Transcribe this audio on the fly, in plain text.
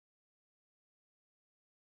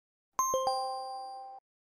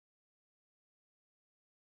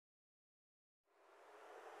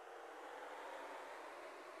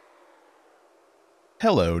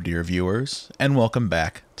Hello, dear viewers, and welcome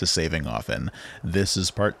back to Saving Often. This is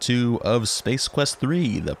part 2 of Space Quest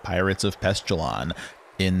 3, The Pirates of Pestulon.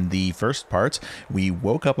 In the first part, we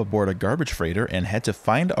woke up aboard a garbage freighter and had to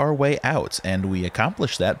find our way out, and we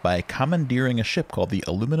accomplished that by commandeering a ship called the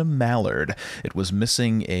Aluminum Mallard. It was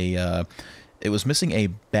missing a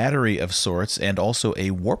battery of sorts and also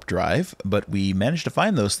a warp drive, but we managed to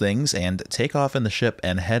find those things and take off in the ship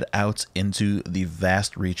and head out into the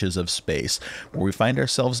vast reaches of space, where we find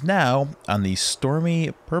ourselves now on the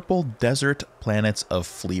stormy purple desert planets of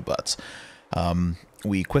Fleabut.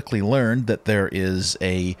 We quickly learned that there is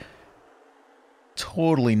a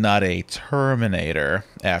totally not a Terminator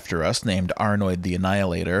after us named Arnoid the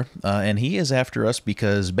Annihilator, and he is after us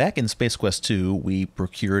because back in Space Quest 2 we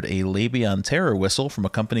procured a Labion terror whistle from a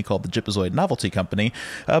company called the Gypazoid Novelty Company,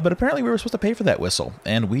 but apparently we were supposed to pay for that whistle,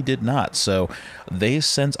 and we did not, so they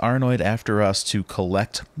sent Arnoid after us to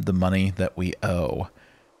collect the money that we owe.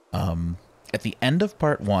 At the end of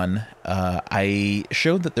part 1, I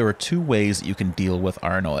showed that there are two ways that you can deal with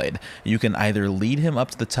Arnoid. You can either lead him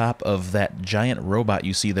up to the top of that giant robot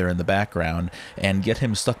you see there in the background and get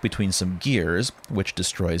him stuck between some gears, which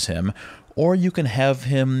destroys him, or you can have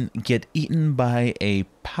him get eaten by a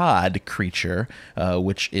pod creature,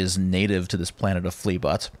 which is native to this planet of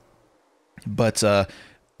Fleabut. But the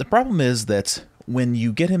problem is that when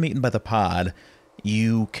you get him eaten by the pod,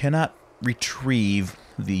 you cannot retrieve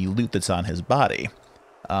the loot that's on his body,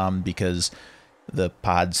 because the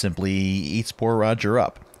pod simply eats poor Roger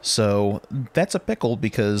up. So that's a pickle,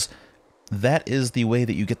 because that is the way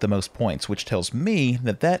that you get the most points, which tells me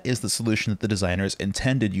that that is the solution that the designers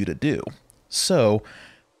intended you to do. So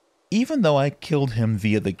even though I killed him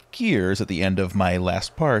via the gears at the end of my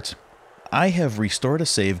last part, I have restored a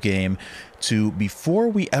save game to before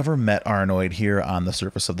we ever met Arnoid here on the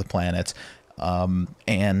surface of the planet,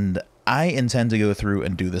 and I intend to go through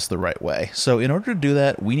and do this the right way. So in order to do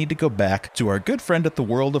that, we need to go back to our good friend at the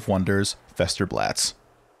World of Wonders, Festerblatz.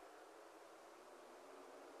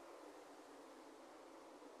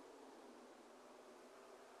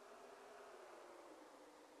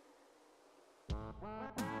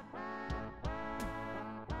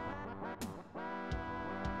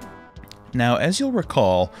 Now, as you'll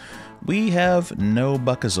recall, we have no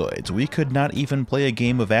Buckazoids. We could not even play a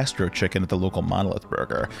game of Astro Chicken at the local Monolith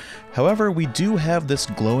Burger. However, we do have this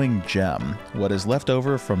glowing gem, what is left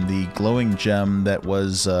over from the glowing gem that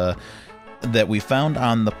was that we found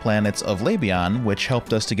on the planets of Labion, which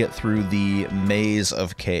helped us to get through the maze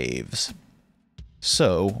of caves.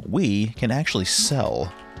 So we can actually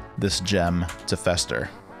sell this gem to Fester.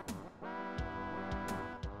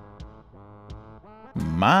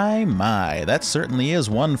 My, that certainly is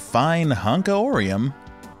one fine hunk of Orium.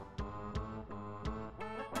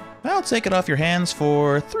 I'll take it off your hands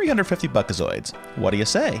for 350 Buckazoids. What do you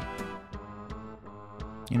say?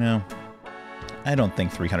 You know, I don't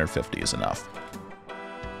think 350 is enough.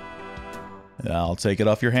 I'll take it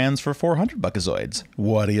off your hands for 400 Buckazoids.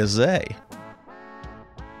 What do you say?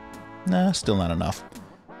 Nah, still not enough.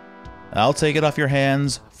 I'll take it off your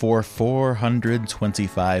hands for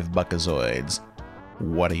 425 Buckazoids.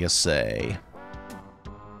 What do you say?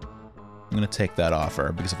 I'm going to take that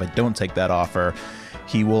offer, because if I don't take that offer,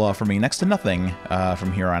 he will offer me next to nothing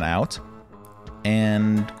from here on out.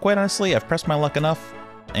 And quite honestly, I've pressed my luck enough,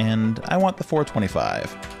 and I want the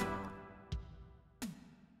 425.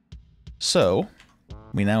 So,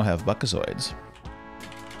 we now have Buckazoids.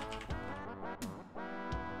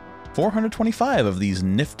 425 of these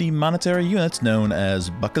nifty monetary units known as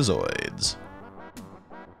Buckazoids.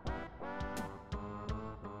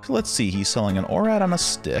 So let's see, he's selling an Orat on a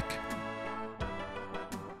stick.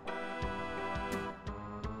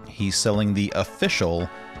 He's selling the official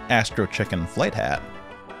Astro Chicken flight hat.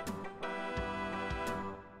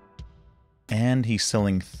 And he's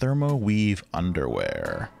selling thermo weave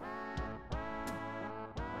underwear.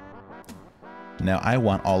 Now I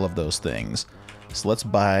want all of those things. So let's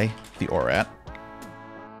buy the Orat.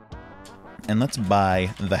 And let's buy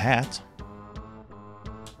the hat.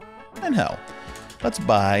 And hell, let's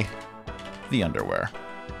buy the underwear.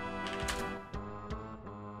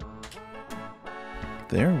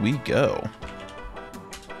 There we go.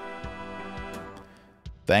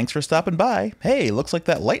 Thanks for stopping by. Hey, looks like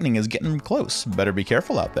that lightning is getting close. Better be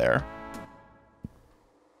careful out there.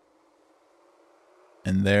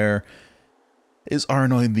 And there is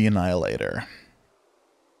Arnoid the Annihilator.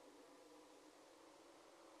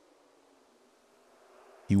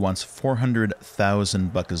 He wants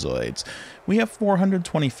 400,000 Buckazoids. We have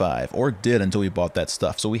 425, or did until we bought that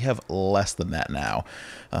stuff, so we have less than that now.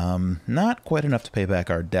 Not quite enough to pay back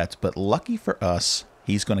our debts, but lucky for us,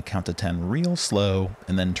 He's going to count to 10 real slow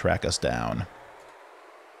and then track us down.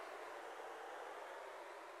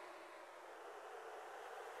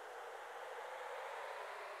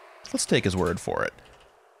 Let's take his word for it.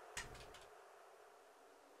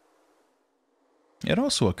 It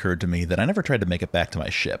also occurred to me that I never tried to make it back to my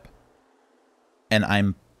ship. And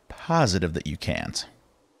I'm positive that you can't.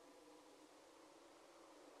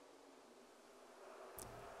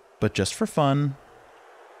 But just for fun,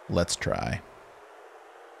 let's try.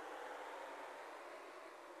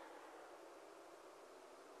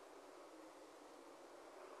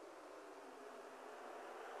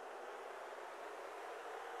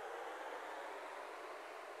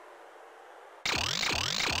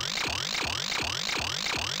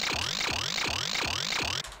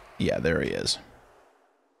 Yeah, there he is.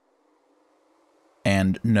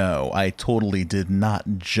 And no, I totally did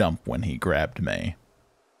not jump when he grabbed me.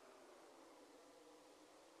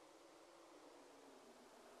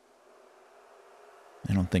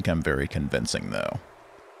 I don't think I'm very convincing, though.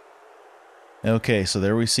 Okay, so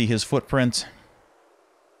there we see his footprint.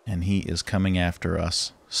 And he is coming after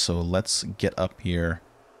us. So let's get up here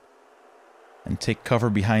and take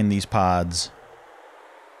cover behind these pods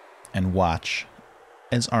and watch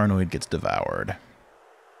as Arnoid gets devoured.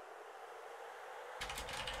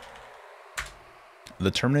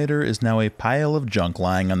 The Terminator is now a pile of junk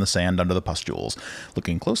lying on the sand under the pustules.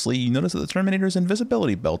 Looking closely, you notice that the Terminator's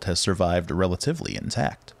invisibility belt has survived relatively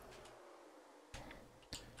intact.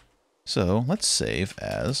 So let's save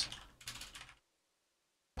as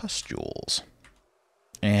pustules.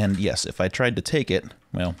 And yes, if I tried to take it,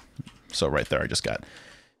 well, so right there I just got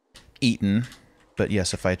eaten. But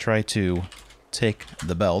yes, if I try to take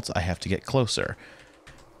the belt, I have to get closer.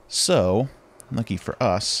 So, lucky for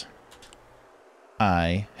us,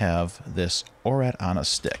 I have this Orat on a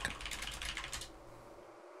stick.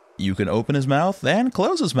 You can open his mouth and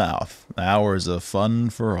close his mouth. Hours of fun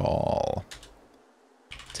for all.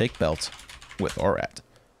 Take belt with Orat.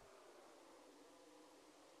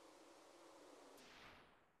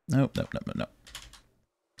 Nope, nope, nope, nope, nope.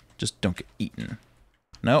 Just don't get eaten.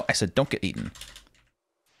 No, I said don't get eaten.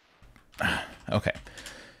 Okay.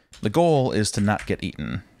 The goal is to not get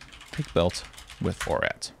eaten. Take belt with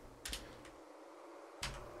Orat.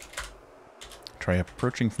 Try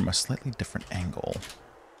approaching from a slightly different angle.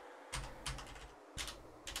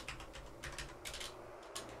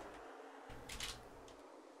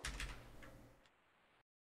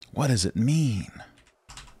 What does it mean?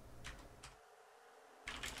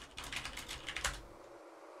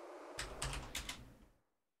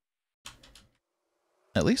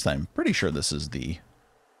 At least I'm pretty sure this is the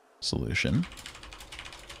solution.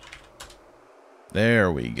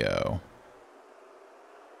 There we go.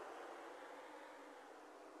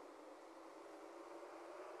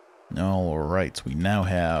 All right, we now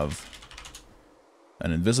have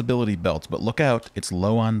an invisibility belt, but look out, it's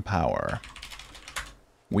low on power.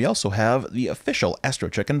 We also have the official Astro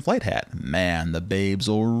Chicken flight hat. Man, the babes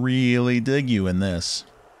will really dig you in this.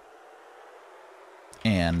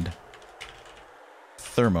 And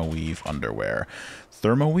thermoweave underwear.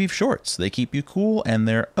 Thermoweave shorts. They keep you cool and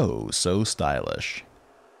they're oh so stylish.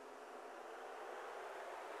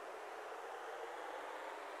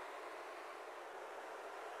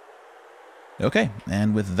 Okay,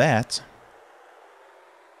 and with that,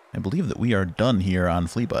 I believe that we are done here on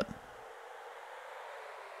Fleabut.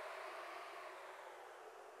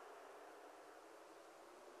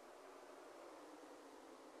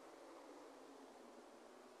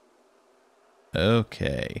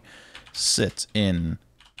 Okay, sit in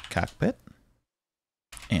cockpit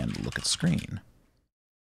and look at screen.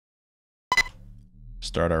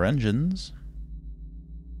 Start our engines.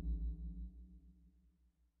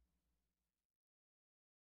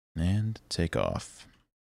 And take off.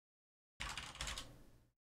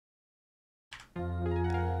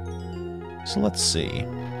 So let's see.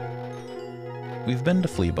 We've been to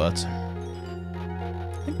Fleabut.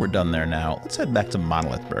 I think we're done there now. Let's head back to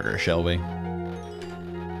Monolith Burger, shall we?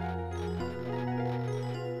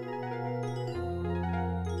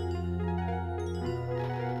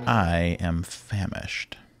 I am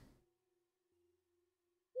famished.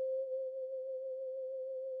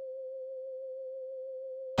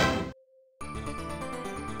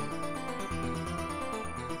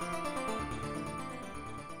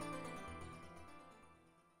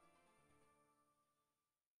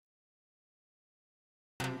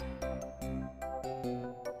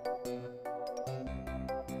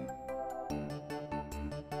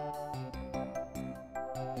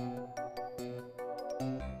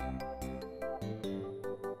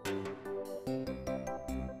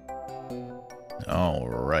 All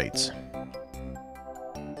right.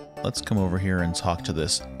 let's come over here and talk to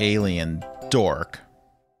this alien dork.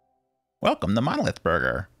 Welcome to Monolith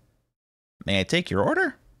Burger. May I take your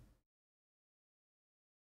order?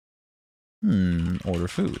 Order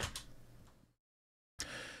food.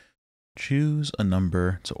 Choose a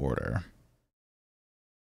number to order.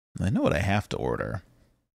 I know what I have to order,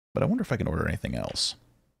 but I wonder if I can order anything else.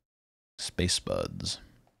 Space spuds.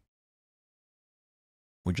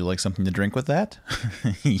 Would you like something to drink with that?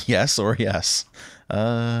 Yes or yes?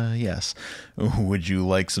 Yes. Would you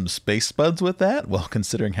like some space spuds with that? Well,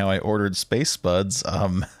 considering how I ordered space spuds,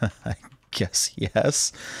 I guess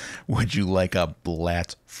yes. Would you like a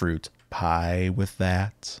blat fruit pie with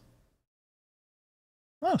that?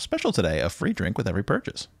 Oh, special today, a free drink with every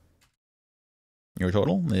purchase. Your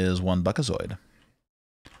total is $1 buckazoid.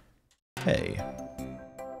 Hey.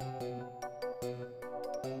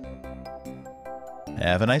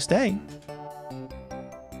 Have a nice day.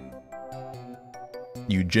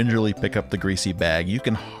 You gingerly pick up the greasy bag. You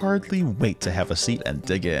can hardly wait to have a seat and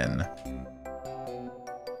dig in.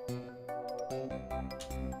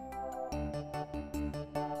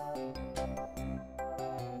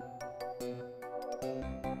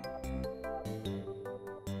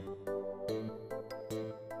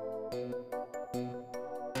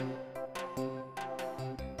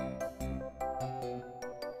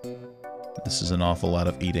 This is an awful lot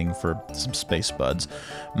of eating for some space buds.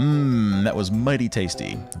 That was mighty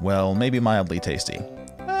tasty. Well, maybe mildly tasty.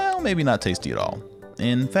 Well, maybe not tasty at all.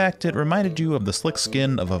 In fact, it reminded you of the slick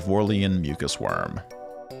skin of a Vorlian mucus worm.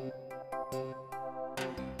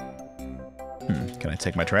 Can I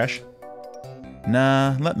take my trash?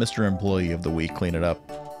 Nah, let Mr. Employee of the Week clean it up.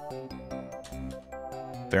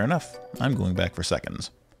 Fair enough. I'm going back for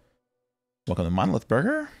seconds. Welcome to Monolith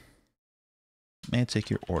Burger. May I take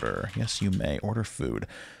your order? Yes, you may. Order food.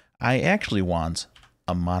 I actually want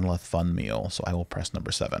a Monolith Fun Meal, so I will press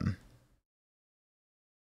number 7.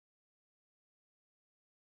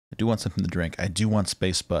 I do want something to drink. I do want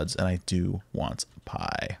space buds, and I do want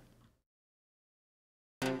pie.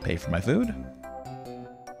 Pay for my food.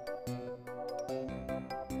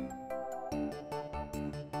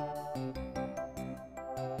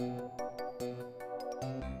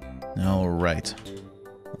 All right.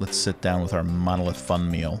 Let's sit down with our Monolith Fun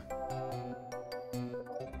Meal.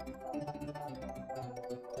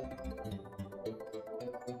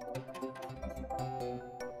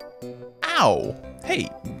 Ow! Hey,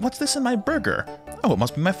 what's this in my burger? Oh, it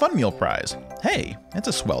must be my Fun Meal prize. Hey, it's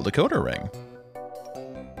a swell decoder ring.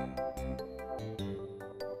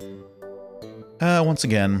 Once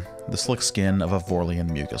again, the slick skin of a Vorlian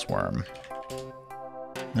mucus worm.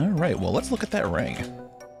 Alright, well, let's look at that ring.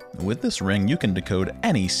 With this ring, you can decode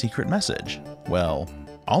any secret message. Well,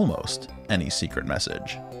 almost any secret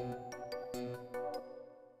message.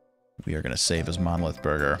 We are going to save as Monolith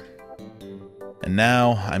Burger. And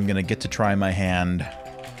now, I'm going to get to try my hand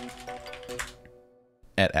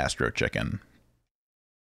at Astro Chicken.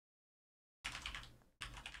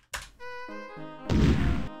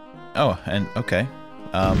 Oh, and okay.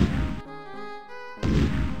 I'm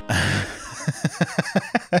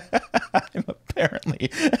apparently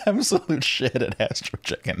absolute shit at Astro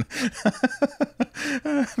Chicken.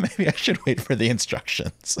 Maybe I should wait for the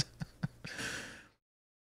instructions.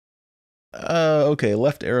 Okay,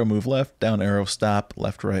 left arrow move left, down arrow stop,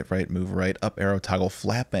 left right move right, up arrow toggle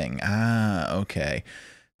flapping. Ah, okay.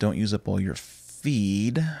 Don't use up all your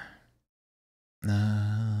feed.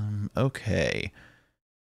 Okay.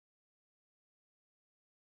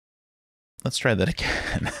 Let's try that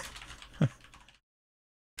again.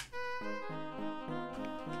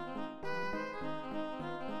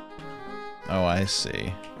 Oh, I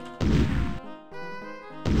see.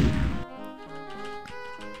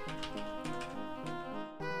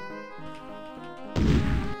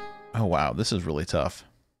 Oh, wow, this is really tough.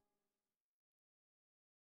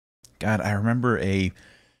 God, I remember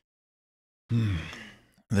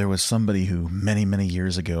there was somebody who many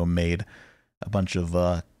years ago made a bunch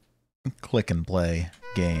of click and play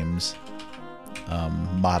games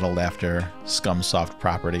modeled after ScumSoft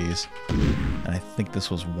properties, and I think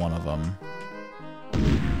this was one of them.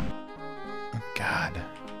 Oh, God.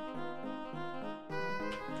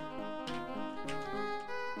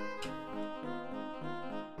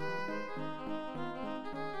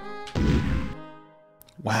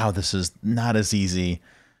 Wow, this is not as easy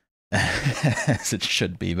as it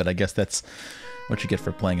should be, but I guess that's what you get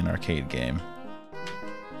for playing an arcade game.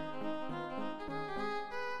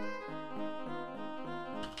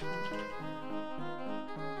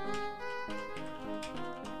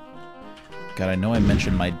 God, I know I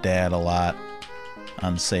mentioned my dad a lot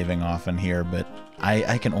on saving often here, but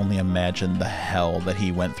I can only imagine the hell that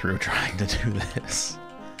he went through trying to do this.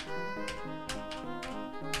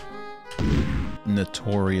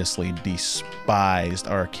 Notoriously despised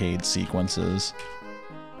arcade sequences.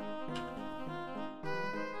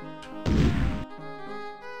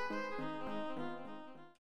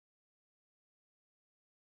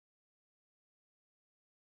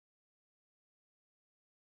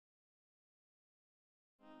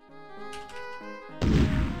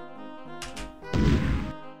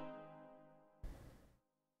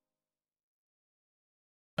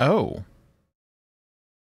 Oh.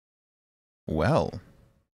 Well.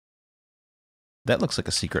 That looks like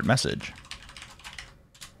a secret message.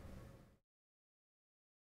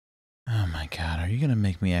 Oh my god, are you going to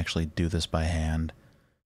make me actually do this by hand?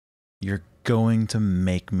 You're going to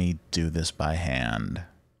make me do this by hand.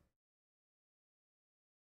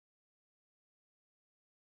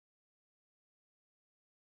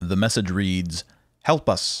 The message reads, "Help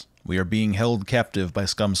us! We are being held captive by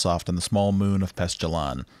ScumSoft on the small moon of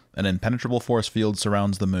Pestulon. An impenetrable force field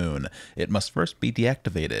surrounds the moon. It must first be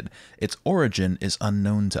deactivated. Its origin is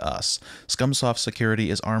unknown to us. ScumSoft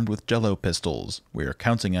security is armed with jello pistols. We are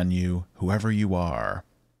counting on you, whoever you are."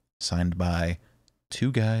 Signed by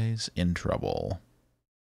Two Guys in Trouble.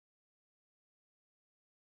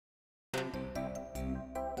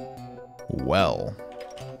 Well,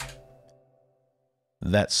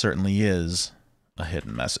 that certainly is a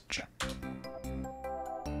hidden message.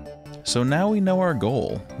 So now we know our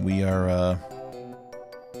goal. We are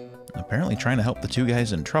apparently trying to help the two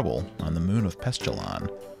guys in trouble on the moon of Pestulon.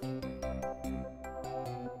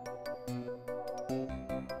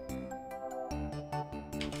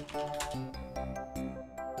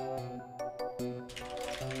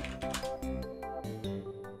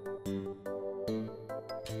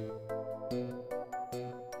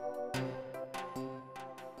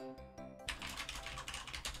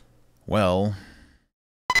 Well,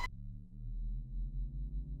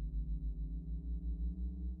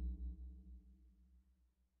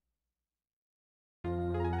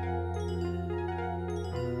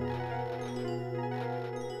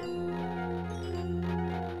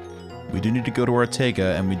 we do need to go to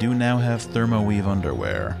Ortega, and we do now have thermoweave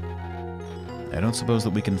underwear. I don't suppose that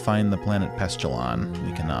we can find the planet Pestulon.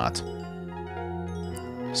 We cannot.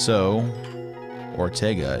 So,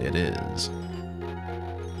 Ortega it is.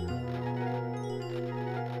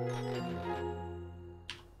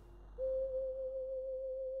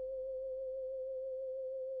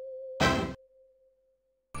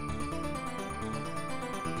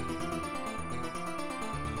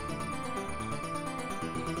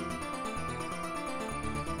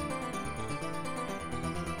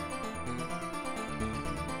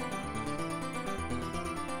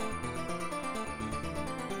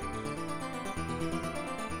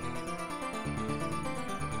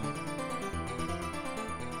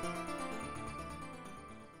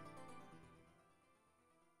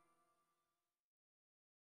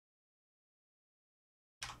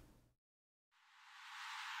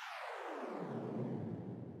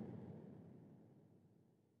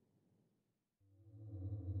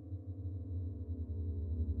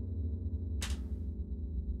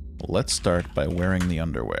 Let's start by wearing the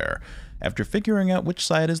underwear. After figuring out which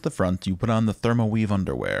side is the front, you put on the thermoweave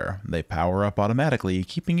underwear. They power up automatically,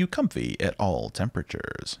 keeping you comfy at all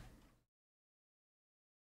temperatures.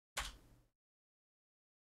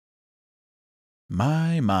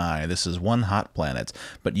 My, this is one hot planet.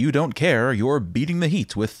 But you don't care, you're beating the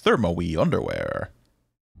heat with thermoweave underwear.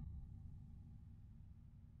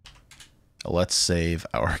 Let's save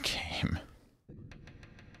our game.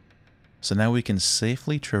 So now we can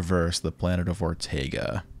safely traverse the planet of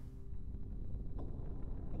Ortega.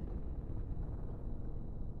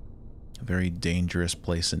 A very dangerous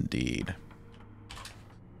place indeed.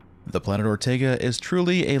 The planet Ortega is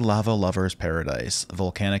truly a lava lover's paradise.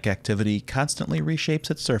 Volcanic activity constantly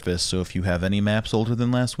reshapes its surface, so if you have any maps older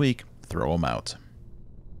than last week, throw them out.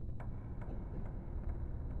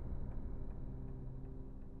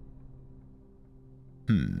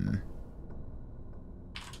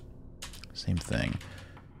 Same thing.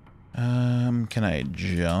 Can I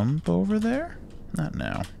jump over there? Not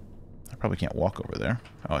now. I probably can't walk over there.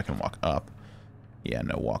 Oh, I can walk up. Yeah,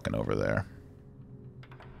 no walking over there.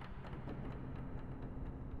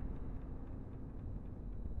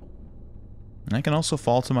 And I can also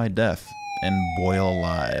fall to my death and boil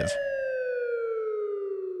alive.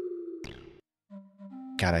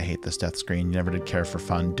 God, I hate this death screen. You never did care for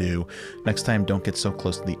fondue. Next time, don't get so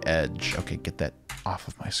close to the edge. Okay, get that off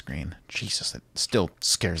of my screen. Jesus, it still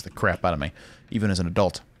scares the crap out of me, even as an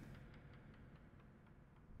adult.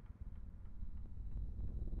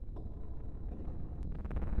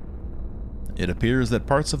 It appears that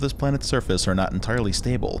parts of this planet's surface are not entirely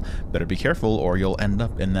stable. Better be careful or you'll end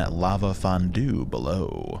up in that lava fondue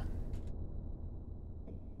below.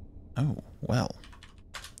 Oh, well.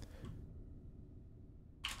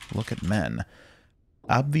 Look at men.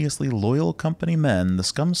 Obviously loyal company men, the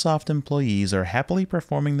ScumSoft employees are happily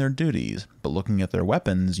performing their duties, but looking at their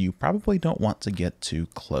weapons, you probably don't want to get too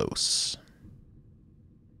close.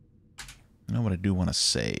 You know what, I do want to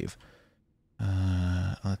save.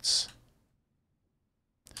 Let's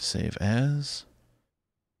save as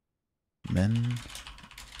men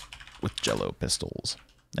with jello pistols.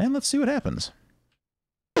 And let's see what happens.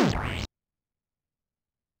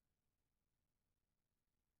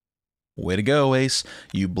 Way to go, Ace.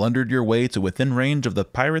 You blundered your way to within range of the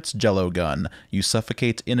pirate's jello gun. You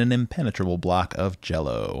suffocate in an impenetrable block of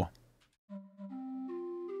jello.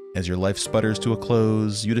 As your life sputters to a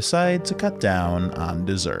close, you decide to cut down on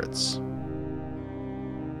desserts.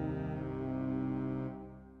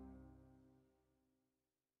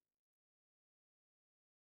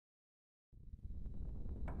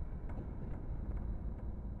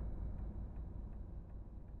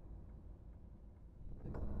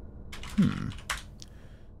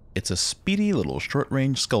 It's a speedy little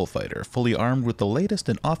short-range skull fighter, fully armed with the latest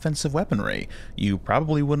in offensive weaponry. You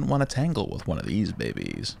probably wouldn't want to tangle with one of these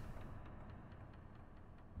babies.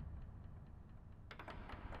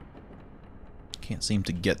 Can't seem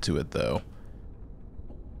to get to it, though.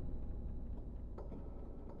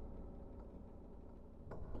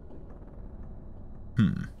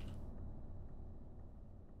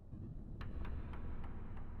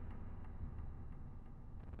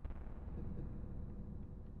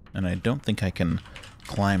 And I don't think I can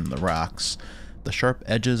climb the rocks. The sharp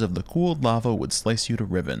edges of the cooled lava would slice you to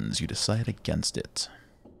ribbons. You decide against it.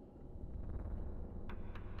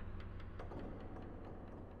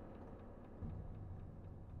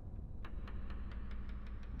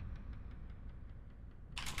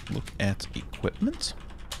 Look at equipment.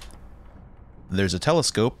 There's a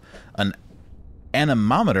telescope, an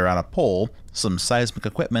anemometer on a pole, some seismic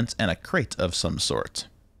equipment, and a crate of some sort.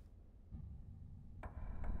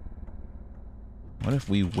 What if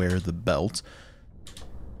we wear the belt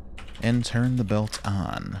and turn the belt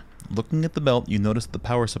on? Looking at the belt, you notice the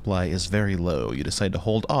power supply is very low. You decide to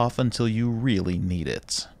hold off until you really need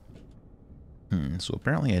it. So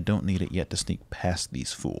apparently I don't need it yet to sneak past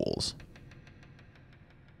these fools.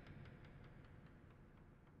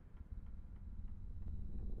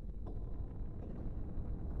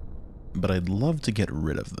 But I'd love to get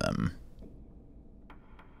rid of them.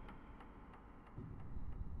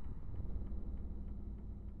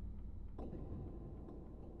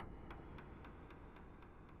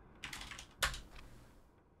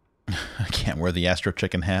 I can't wear the Astro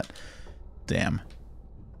Chicken hat. Damn.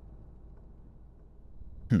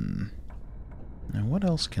 Now what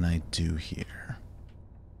else can I do here?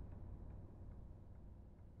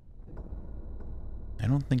 I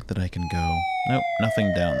don't think that I can go... Nope,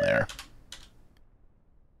 nothing down there.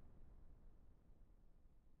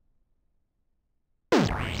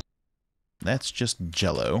 That's just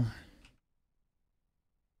jello.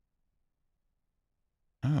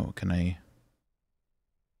 Oh, can I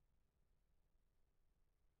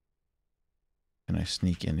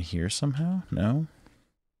sneak in here somehow? No?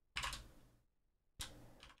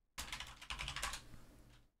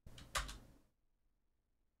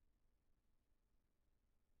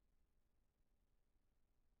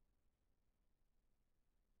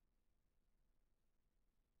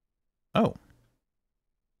 Oh.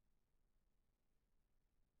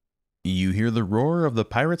 You hear the roar of the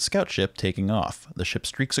pirate scout ship taking off. The ship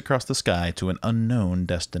streaks across the sky to an unknown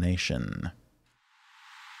destination.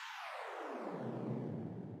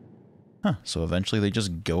 Huh, so eventually they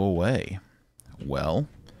just go away. Well,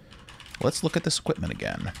 let's look at this equipment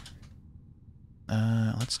again.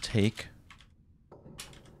 Let's take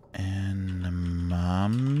an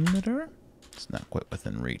anemometer. It's not quite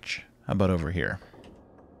within reach. How about over here?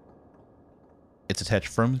 It's attached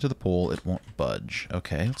firmly to the pole. It won't budge.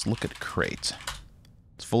 Okay, let's look at crate.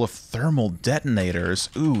 It's full of thermal detonators.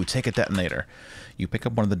 Ooh, take a detonator. You pick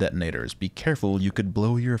up one of the detonators. Be careful, you could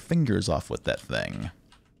blow your fingers off with that thing.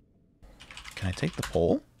 Can I take the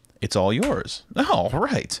pole? It's all yours. Oh,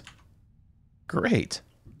 right. Great.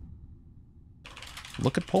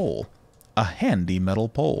 Look at pole. A handy metal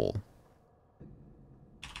pole.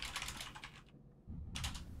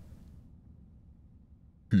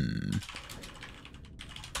 Can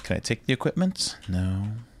I take the equipment? No.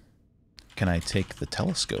 Can I take the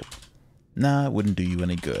telescope? Nah, it wouldn't do you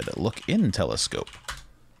any good. Look in telescope.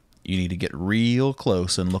 You need to get real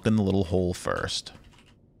close and look in the little hole first.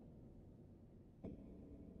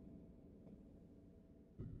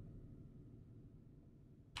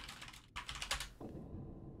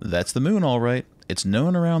 That's the moon, all right. It's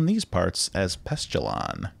known around these parts as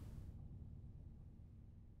Pestulon.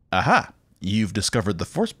 Aha! You've discovered the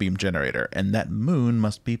force beam generator, and that moon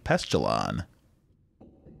must be Pestulon.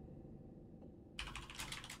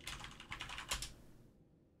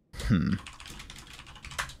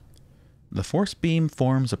 The force beam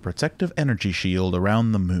forms a protective energy shield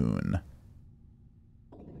around the moon.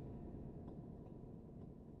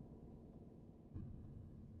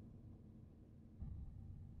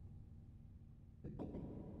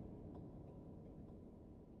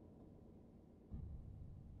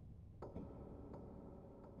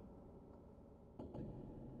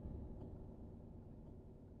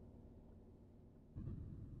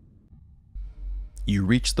 You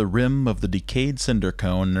reach the rim of the decayed cinder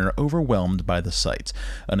cone and are overwhelmed by the sight.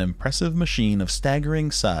 An impressive machine of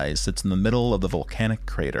staggering size sits in the middle of the volcanic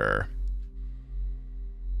crater.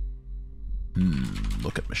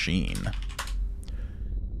 Look at machine.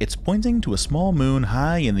 It's pointing to a small moon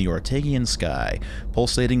high in the Ortegian sky.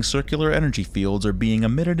 Pulsating circular energy fields are being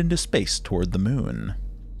emitted into space toward the moon.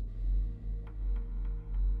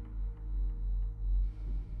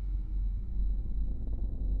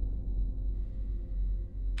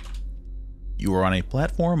 You are on a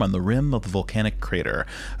platform on the rim of the volcanic crater.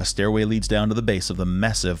 A stairway leads down to the base of the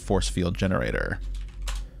massive force field generator.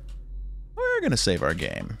 We're going to save our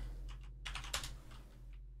game.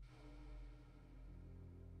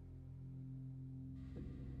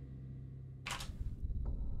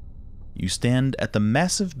 You stand at the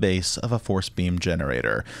massive base of a force beam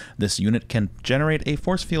generator. This unit can generate a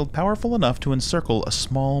force field powerful enough to encircle a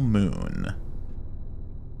small moon.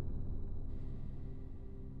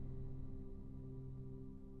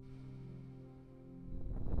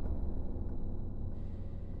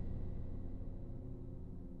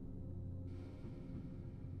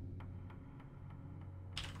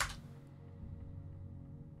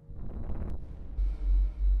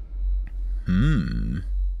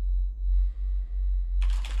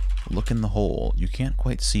 Look in the hole. You can't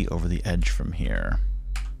quite see over the edge from here.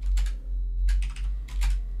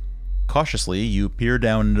 Cautiously, you peer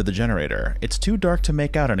down into the generator. It's too dark to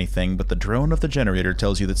make out anything, but the drone of the generator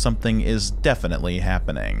tells you that something is definitely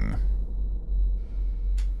happening.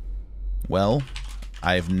 Well,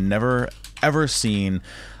 I've never ever seen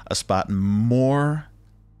a spot more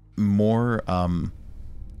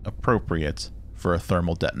appropriate for a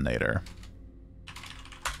thermal detonator.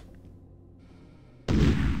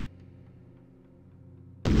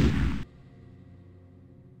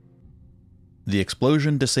 The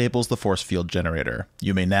explosion disables the force field generator.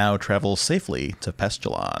 You may now travel safely to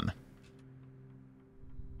Pestulon.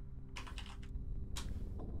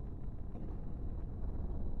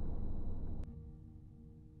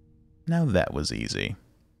 Now that was easy.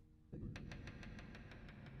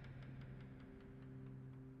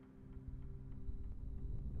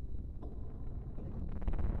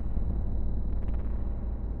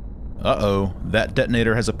 Uh-oh, that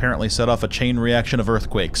detonator has apparently set off a chain reaction of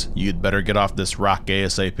earthquakes. You'd better get off this rock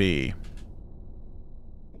ASAP.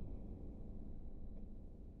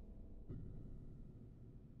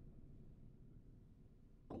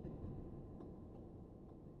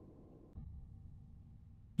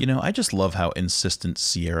 You know, I just love how insistent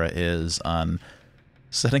Sierra is on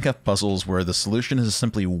setting up puzzles where the solution is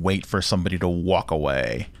simply wait for somebody to walk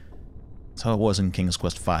away. That's how it was in King's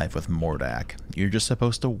Quest V with Mordak. You're just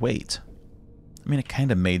supposed to wait. I mean, it kind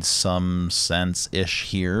of made some sense-ish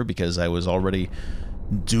here because I was already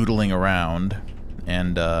doodling around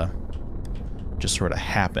and just sort of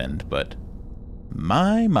happened, but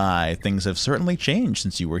my, things have certainly changed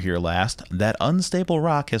since you were here last. That unstable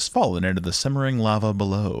rock has fallen into the simmering lava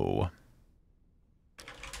below.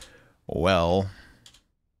 Well,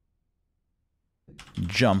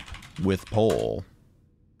 jump with pole.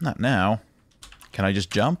 Not now. Can I just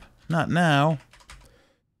jump? Not now.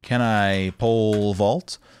 Can I pole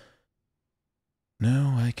vault?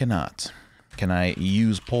 No, I cannot. Can I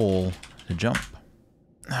use pole to jump?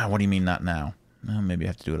 What do you mean not now? Well, maybe I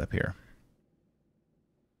have to do it up here.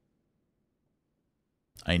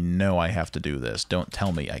 I know I have to do this. Don't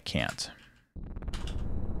tell me I can't.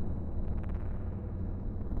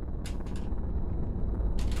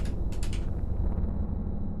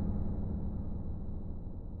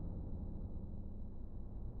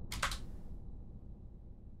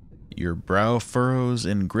 Your brow furrows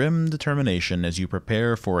in grim determination as you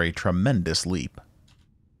prepare for a tremendous leap.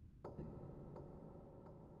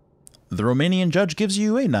 The Romanian judge gives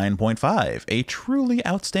you a 9.5, a truly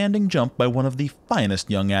outstanding jump by one of the finest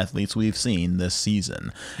young athletes we've seen this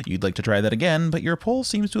season. You'd like to try that again, but your pole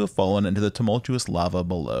seems to have fallen into the tumultuous lava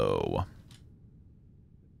below.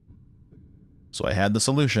 So I had the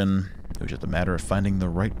solution. It was just a matter of finding the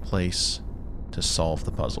right place to solve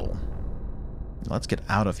the puzzle. Let's get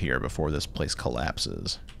out of here before this place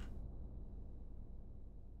collapses.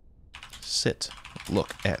 Sit.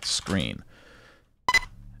 Look at screen.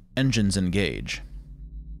 Engines engage.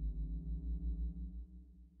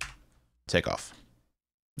 Take off.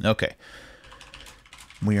 Okay.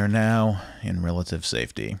 We are now in relative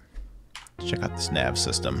safety. Let's check out this nav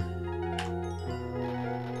system.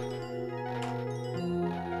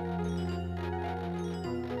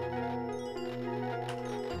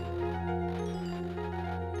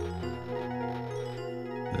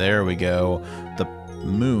 There we go. The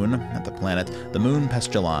moon, not the planet, the moon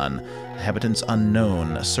Pestulon. Inhabitants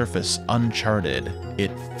unknown, surface uncharted.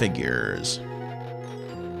 It figures.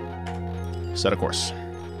 Set a course.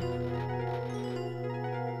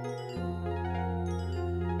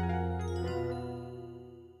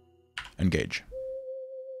 Engage.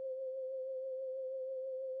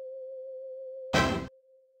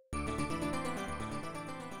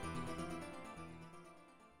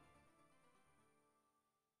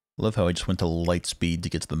 Love how I just went to light speed to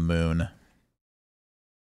get to the moon.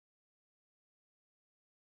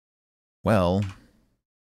 Well...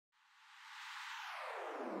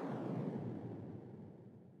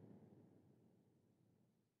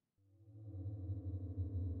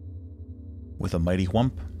 with a mighty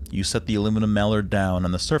whump, you set the aluminum mallard down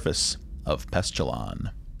on the surface of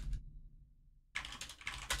Pestulon.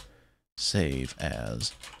 Save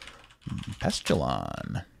as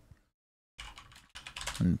Pestulon.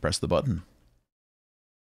 And press the button.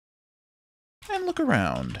 And look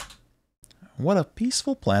around. What a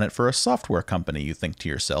peaceful planet for a software company, you think to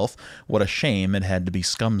yourself. What a shame it had to be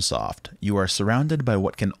ScumSoft. You are surrounded by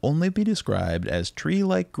what can only be described as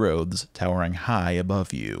tree-like growths towering high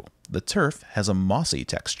above you. The turf has a mossy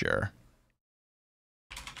texture.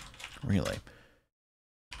 Really?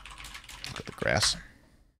 Look at the grass.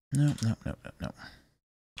 No.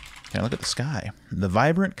 Okay, look at the sky. The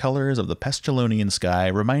vibrant colors of the Pestulonian sky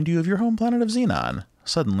remind you of your home planet of Xenon.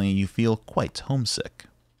 Suddenly, you feel quite homesick.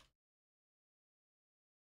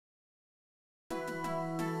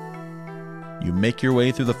 You make your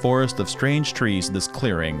way through the forest of strange trees to this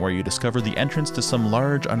clearing, where you discover the entrance to some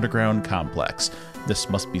large underground complex. This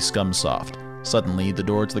must be ScumSoft. Suddenly, the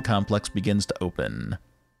door to the complex begins to open.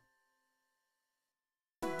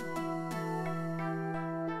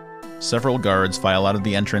 Several guards file out of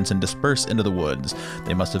the entrance and disperse into the woods.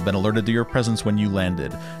 They must have been alerted to your presence when you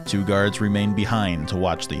landed. 2 guards remain behind to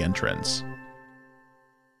watch the entrance.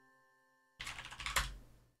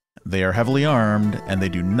 They are heavily armed, and they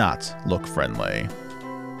do not look friendly.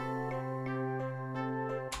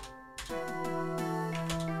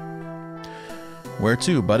 Where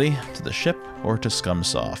to, buddy? To the ship or to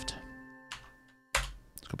ScumSoft?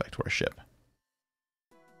 Let's go back to our ship.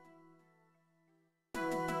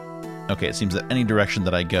 Okay, it seems that any direction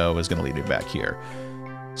that I go is going to lead me back here.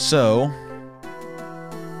 So,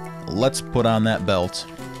 let's put on that belt.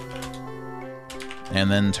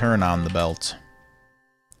 And then turn on the belt.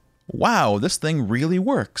 Wow, this thing really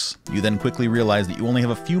works. You then quickly realize that you only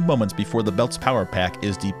have a few moments before the belt's power pack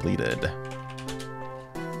is depleted.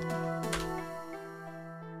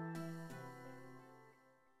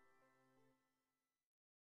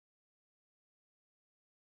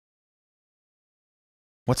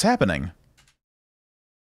 What's happening?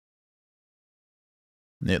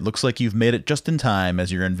 It looks like you've made it just in time,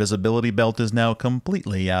 as your invisibility belt is now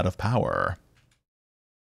completely out of power.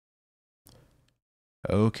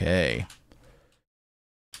 Okay.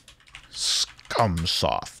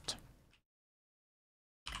 ScumSoft.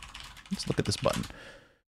 Let's look at this button.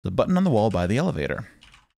 The button on the wall by the elevator.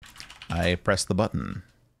 I press the button.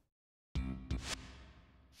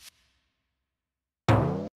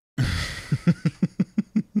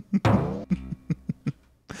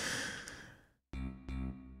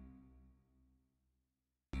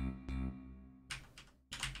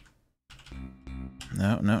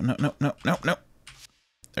 No.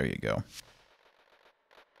 There you go.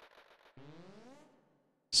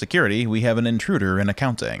 Security, we have an intruder in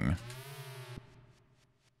accounting.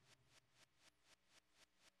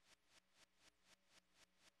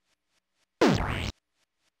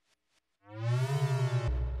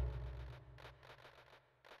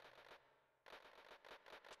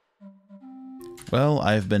 Well,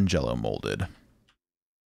 I've been jello molded.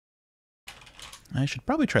 I should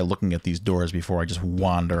probably try looking at these doors before I just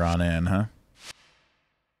wander on in, huh?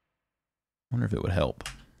 Wonder if it would help.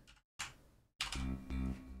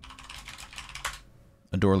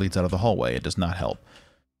 A door leads out of the hallway. It does not help.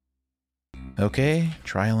 Okay,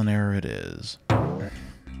 trial and error it is.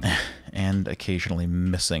 And occasionally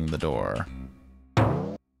missing the door.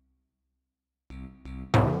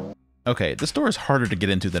 Okay, this door is harder to get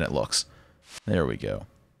into than it looks. There we go.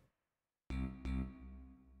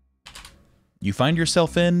 You find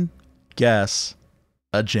yourself in, guess,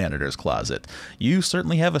 a janitor's closet. You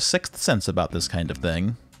certainly have a sixth sense about this kind of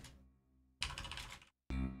thing.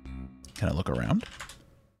 Can I look around?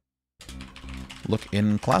 Look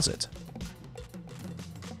in closet.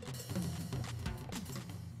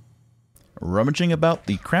 Rummaging about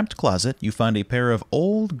the cramped closet, you find a pair of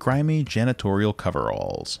old, grimy janitorial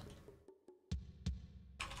coveralls.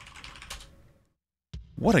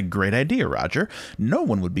 What a great idea, Roger. No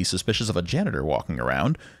one would be suspicious of a janitor walking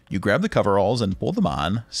around. You grab the coveralls and pull them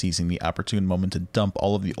on, seizing the opportune moment to dump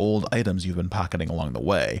all of the old items you've been pocketing along the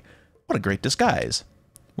way. What a great disguise.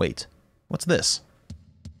 Wait, what's this?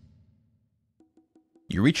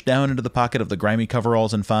 You reach down into the pocket of the grimy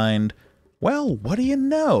coveralls and find, well, what do you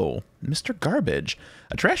know? Mr. Garbage,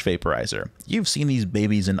 a trash vaporizer. You've seen these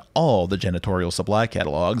babies in all the janitorial supply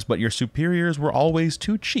catalogs, but your superiors were always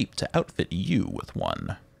too cheap to outfit you with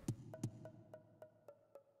one.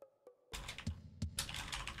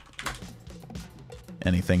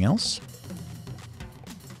 Anything else?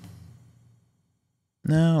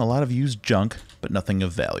 No, a lot of used junk, but nothing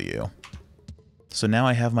of value. So now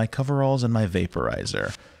I have my coveralls and my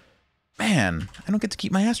vaporizer. Man, I don't get to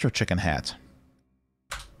keep my Astro Chicken hat.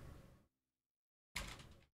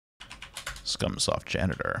 ScumSoft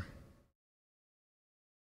janitor.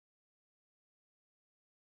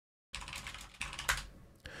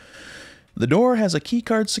 The door has a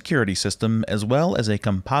keycard security system as well as a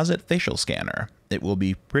composite facial scanner. It will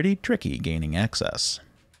be pretty tricky gaining access.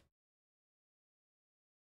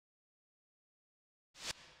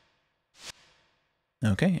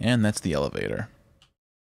 Okay, and that's the elevator.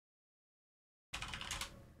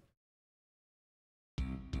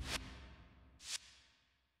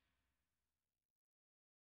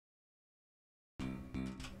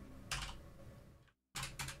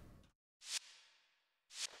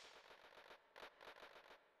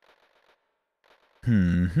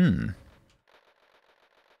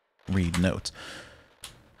 Read notes.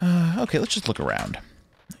 Okay, let's just look around.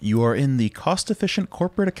 You are in the cost-efficient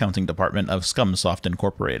corporate accounting department of ScumSoft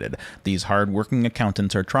Incorporated. These hard-working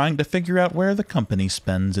accountants are trying to figure out where the company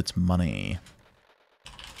spends its money.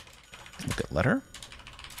 Look at letter.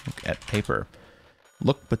 Look at paper.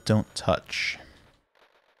 Look but don't touch.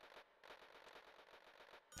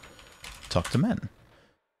 Talk to men.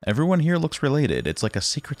 Everyone here looks related. It's like a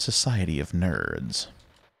secret society of nerds.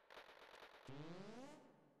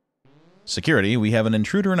 Security, we have an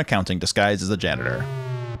intruder in accounting disguised as a janitor.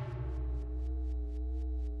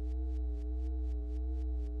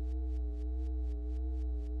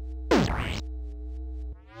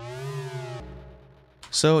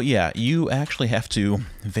 So yeah, you actually have to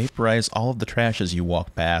vaporize all of the trash as you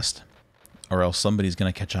walk past, or else somebody's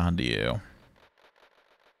gonna catch on to you.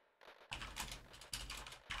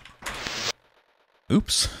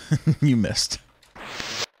 Oops, you missed.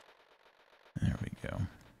 There we go.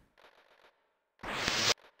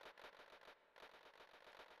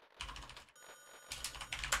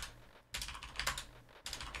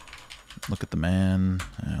 Look at the man.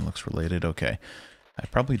 Looks related. Okay. I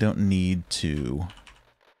probably don't need to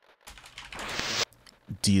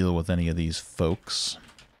deal with any of these folks.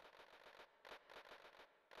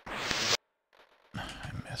 I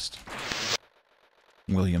missed.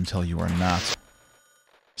 William, tell you are not.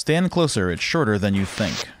 Stand closer. It's shorter than you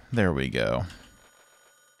think. There we go.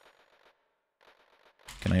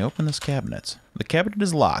 Can I open this cabinet? The cabinet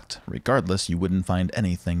is locked. Regardless, you wouldn't find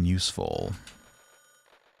anything useful.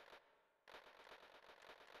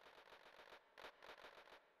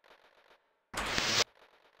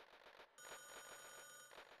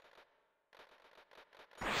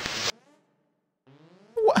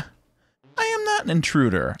 What? I am not an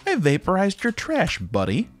intruder. I vaporized your trash,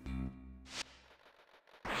 buddy.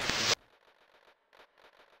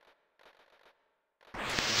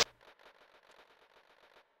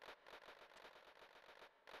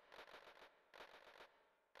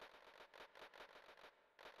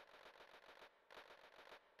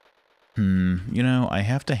 You know, I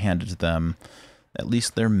have to hand it to them. At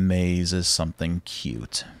least their maze is something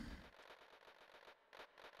cute.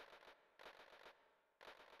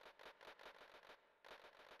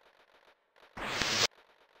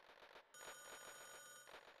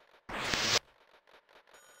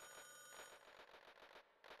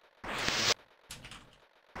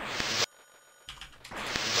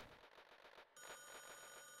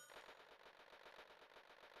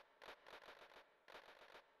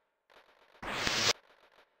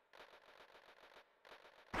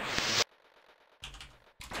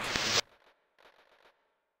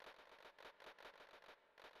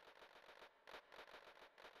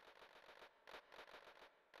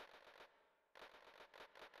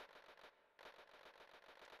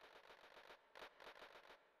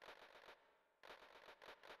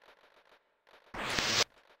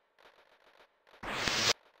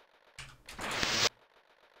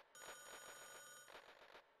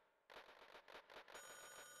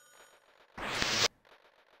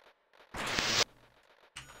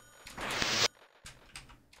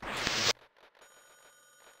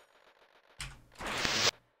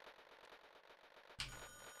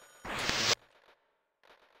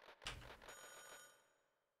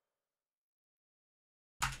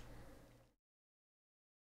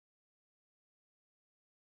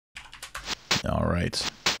 All right.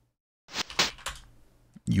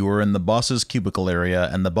 You are in the boss's cubicle area,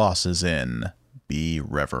 and the boss is in. Be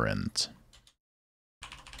reverent.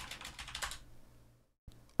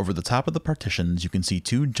 Over the top of the partitions, you can see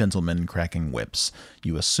two gentlemen cracking whips.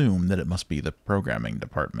 You assume that it must be the programming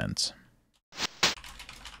department.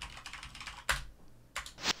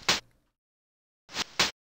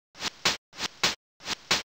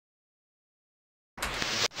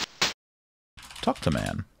 Talk to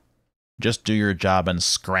man. Just do your job and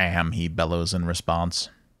scram, he bellows in response.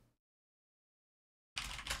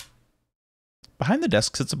 Behind the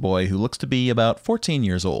desk sits a boy who looks to be about 14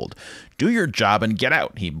 years old. Do your job and get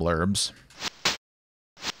out, he blurbs.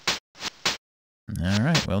 All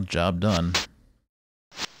right, well, job done.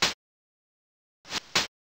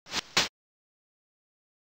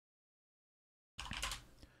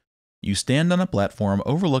 You stand on a platform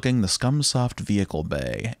overlooking the ScumSoft vehicle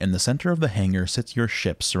bay. In the center of the hangar sits your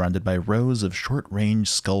ship surrounded by rows of short-range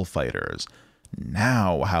skull fighters.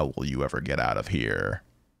 Now, how will you ever get out of here?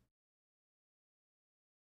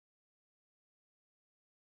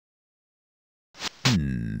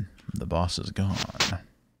 The boss is gone.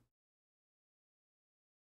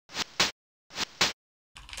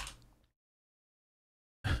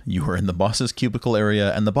 You are in the boss's cubicle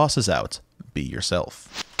area, and the boss is out. Be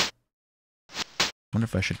yourself. Wonder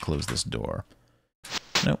if I should close this door.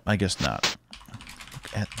 Nope, I guess not.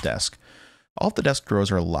 Look at the desk. All of the desk drawers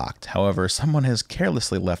are locked. However, someone has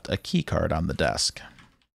carelessly left a key card on the desk.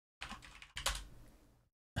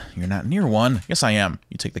 You're not near one. Yes, I am.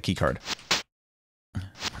 You take the key card. I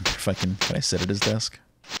wonder if can I sit at his desk?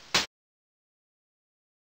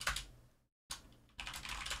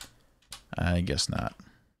 I guess not.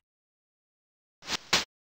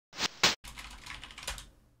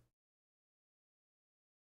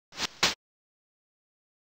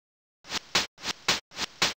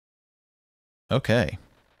 Okay.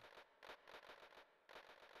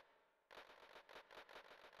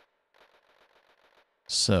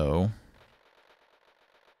 So,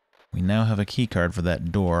 we now have a key card for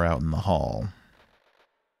that door out in the hall.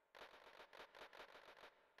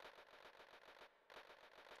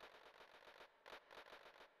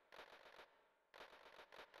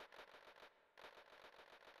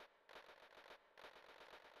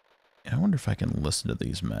 I wonder if I can listen to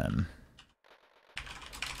these men.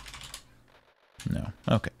 No.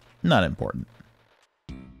 Okay. Not important.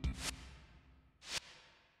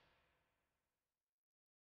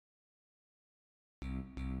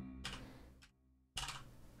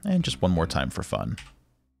 And just one more time for fun.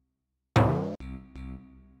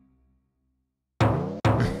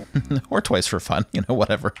 Or twice for fun, you know,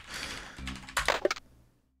 whatever.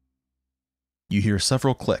 You hear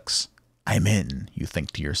several clicks. I'm in, you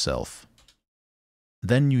think to yourself.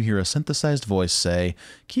 Then you hear a synthesized voice say,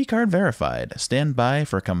 keycard verified. Stand by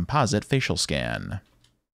for composite facial scan.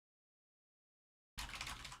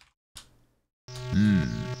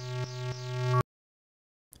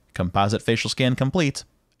 Composite facial scan complete.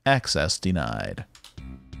 Access denied.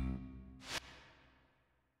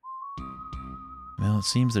 Well, it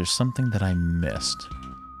seems there's something that I missed.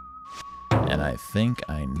 And I think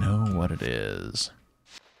I know what it is.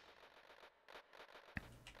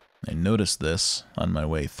 I noticed this on my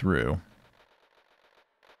way through.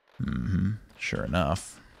 Sure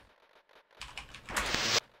enough.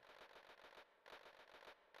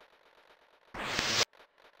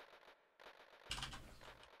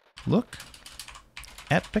 Look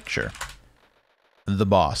at picture. The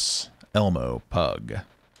boss, Elmo Pug.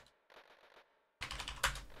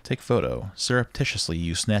 Take photo. Surreptitiously,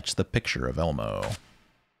 you snatch the picture of Elmo.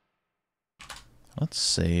 Let's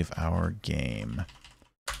save our game.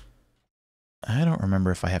 I don't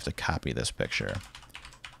remember if I have to copy this picture.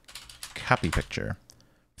 Copy picture.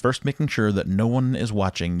 First, making sure that no one is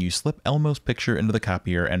watching, you slip Elmo's picture into the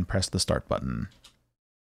copier and press the start button.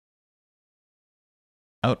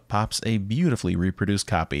 Out pops a beautifully reproduced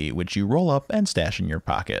copy, which you roll up and stash in your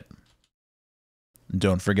pocket.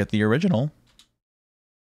 Don't forget the original.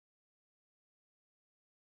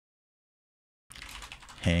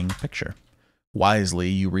 Hang picture. Wisely,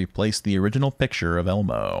 you replace the original picture of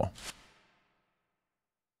Elmo.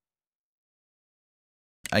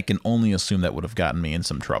 I can only assume that would have gotten me in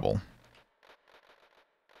some trouble.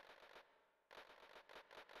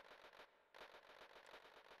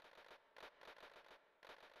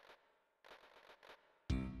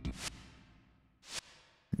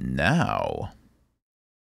 Now,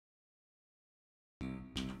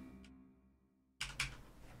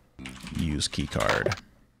 use keycard.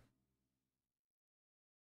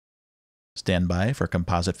 Stand by for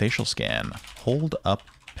composite facial scan. Hold up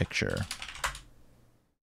picture.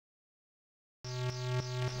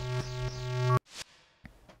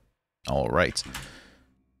 All right.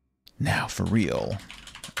 Now, for real,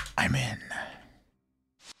 I'm in.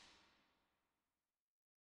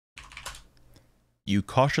 You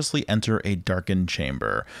cautiously enter a darkened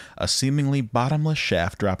chamber. A seemingly bottomless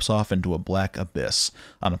shaft drops off into a black abyss.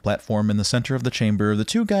 On a platform in the center of the chamber, the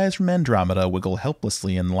two guys from Andromeda wiggle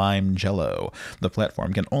helplessly in lime jello. The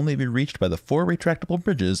platform can only be reached by the 4 retractable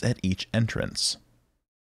bridges at each entrance.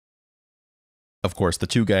 Of course, the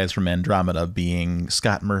two guys from Andromeda being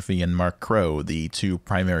Scott Murphy and Mark Crow, the 2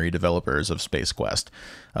 primary developers of Space Quest.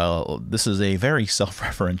 This is a very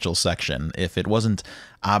self-referential section. If it wasn't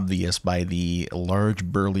obvious by the large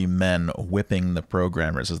burly men whipping the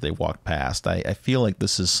programmers as they walk past, I feel like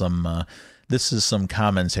this is some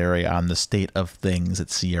commentary on the state of things at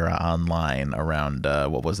Sierra Online around,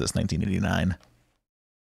 what was this, 1989?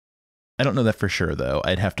 I don't know that for sure, though.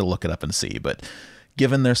 I'd have to look it up and see, but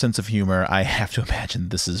given their sense of humor, I have to imagine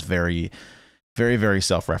this is very, very, very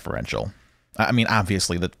self-referential. I mean,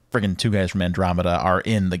 obviously, the friggin' two guys from Andromeda are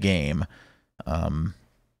in the game, and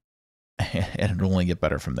it'll only get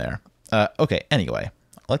better from there. Okay, anyway,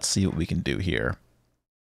 let's see what we can do here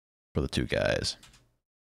for the two guys.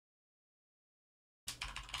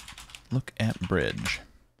 Look at bridge.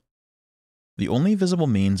 The only visible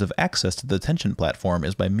means of access to the detention platform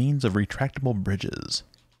is by means of retractable bridges.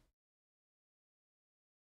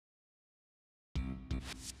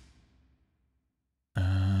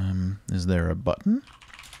 Is there a button?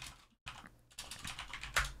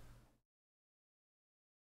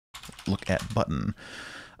 Look at button.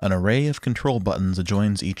 An array of control buttons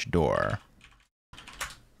adjoins each door.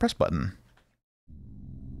 Press button.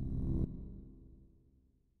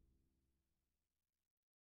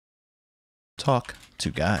 Talk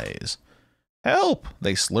to guys. Help!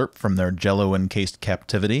 They slurp from their jello-encased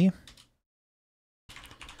captivity.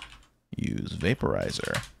 Use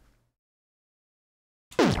vaporizer.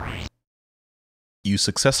 You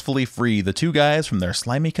successfully free the two guys from their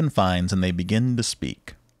slimy confines and they begin to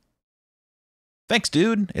speak. Thanks,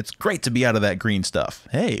 dude. It's great to be out of that green stuff.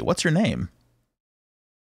 Hey, what's your name?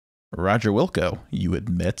 Roger Wilco, you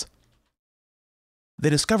admit.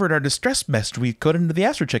 They discovered our distress message we coded into the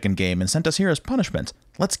Astro Chicken game and sent us here as punishment.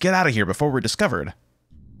 Let's get out of here before we're discovered.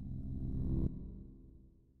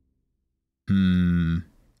 Can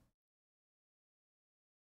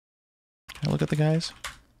I look at the guys?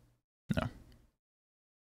 No.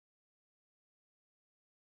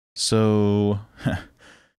 So,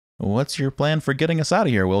 what's your plan for getting us out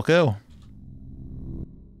of here, Wilco?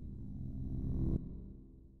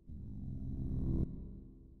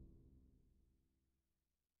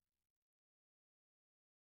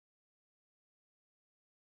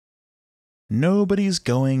 Nobody's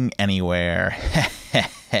going anywhere.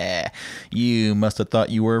 You must have thought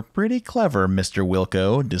you were pretty clever, Mr.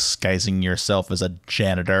 Wilco, disguising yourself as a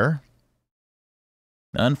janitor.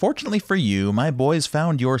 Unfortunately for you, my boys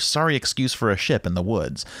found your sorry excuse for a ship in the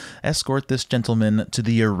woods. Escort this gentleman to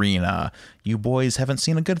the arena. You boys haven't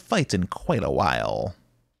seen a good fight in quite a while.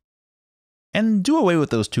 And do away with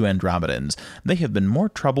those two Andromedans. They have been more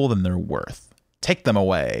trouble than they're worth. Take them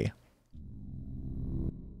away.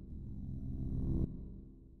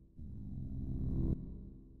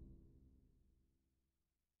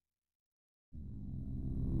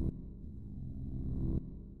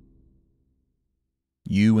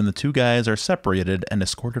 You and the two guys are separated and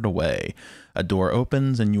escorted away. A door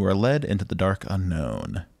opens and you are led into the dark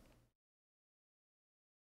unknown.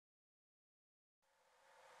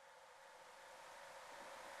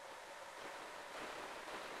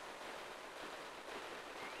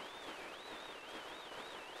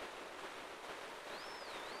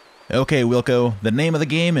 Okay, Wilco, the name of the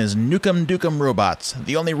game is Nukem Dukem Robots.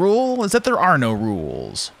 The only rule is that there are no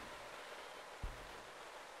rules.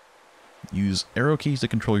 Use arrow keys to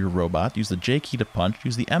control your robot, use the J key to punch,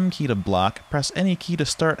 use the M key to block, press any key to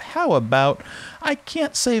start. How about, I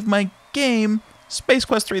can't save my game? Space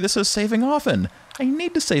Quest 3, this is saving often. I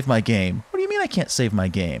need to save my game. What do you mean I can't save my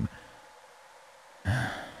game?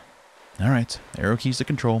 Alright, arrow keys to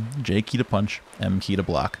control, J key to punch, M key to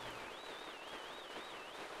block.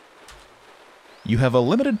 You have a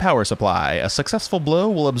limited power supply. A successful blow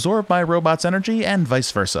will absorb my robot's energy and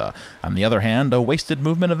vice versa. On the other hand, a wasted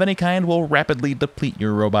movement of any kind will rapidly deplete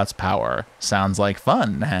your robot's power. Sounds like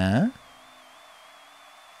fun, huh?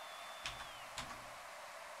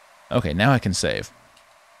 Okay, now I can save.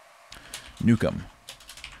 Nukem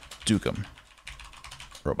Dukem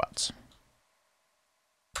Robots.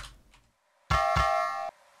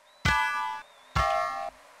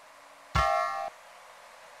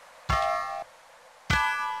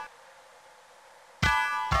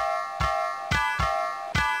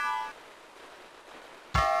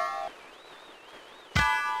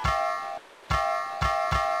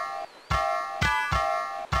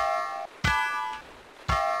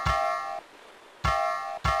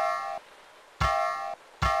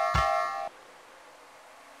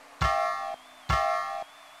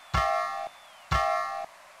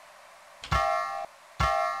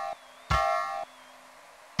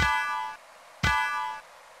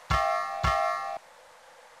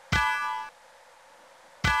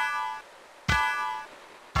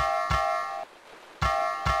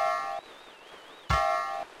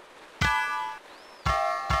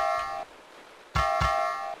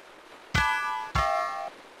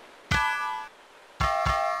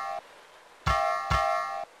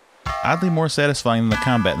 Oddly more satisfying than the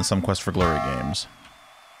combat in some Quest for Glory games.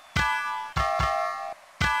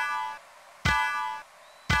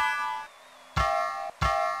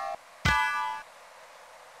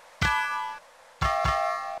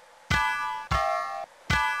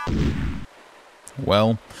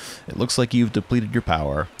 Well, it looks like you've depleted your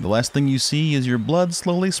power. The last thing you see is your blood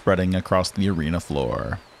slowly spreading across the arena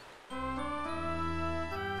floor.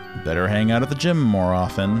 Better hang out at the gym more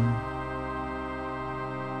often.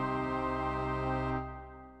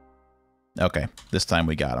 Okay, this time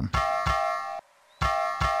we got him.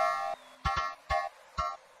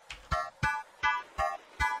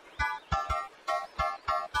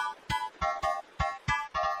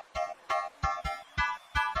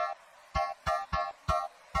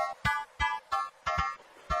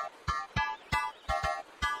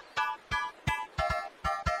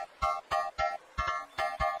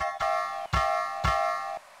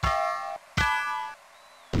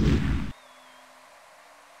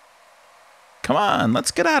 Come on,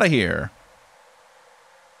 let's get out of here.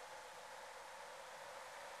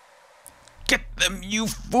 Get them, you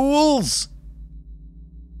fools!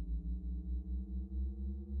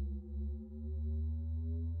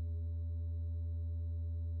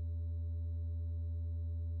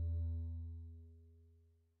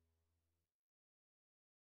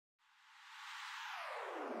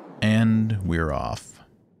 And we're off.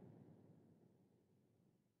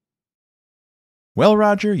 Well,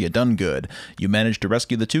 Roger, you done good. You managed to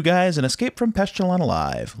rescue the two guys and escape from Pestulon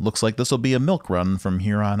alive. Looks like this'll be a milk run from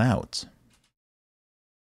here on out.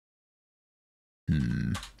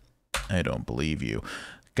 I don't believe you.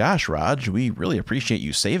 Gosh, Raj, we really appreciate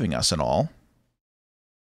you saving us and all.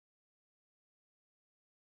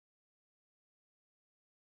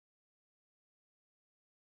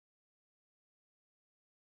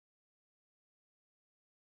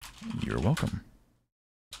 You're welcome.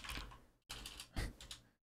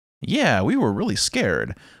 Yeah, we were really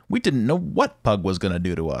scared. We didn't know what Pug was going to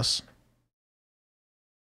do to us.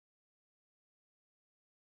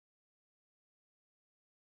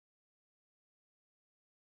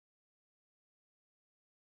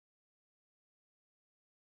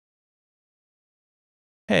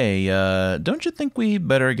 Hey, don't you think we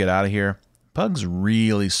better get out of here? Pug's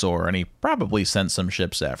really sore, and he probably sent some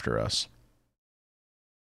ships after us.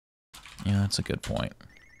 Yeah, that's a good point.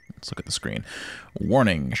 Let's look at the screen.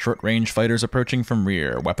 Warning, short-range fighters approaching from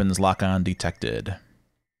rear. Weapons lock-on detected.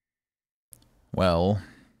 Well,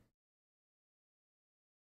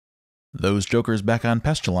 those jokers back on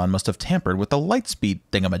Pestulon must have tampered with the lightspeed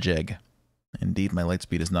thingamajig. Indeed, my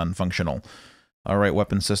lightspeed is non-functional. Alright,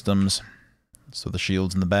 weapon systems. So the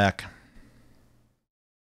shield's in the back.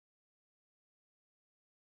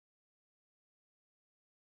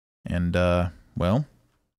 And, well,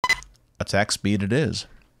 attack speed it is.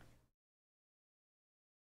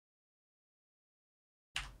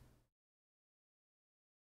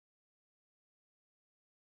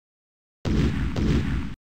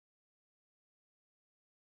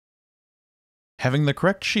 Having the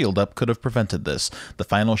correct shield up could have prevented this. The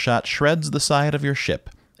final shot shreds the side of your ship.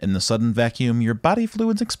 In the sudden vacuum, your body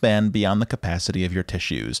fluids expand beyond the capacity of your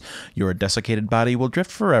tissues. Your desiccated body will drift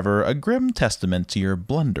forever, a grim testament to your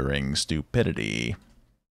blundering stupidity.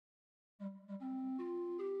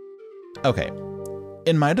 Okay,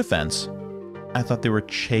 in my defense, I thought they were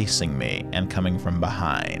chasing me and coming from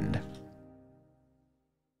behind.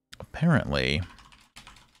 Apparently,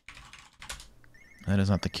 that is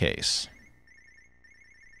not the case.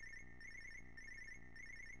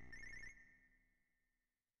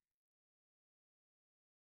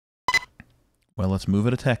 Well, let's move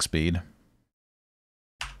at attack speed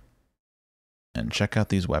and check out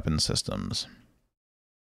these weapon systems.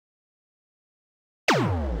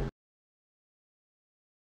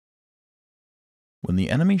 When the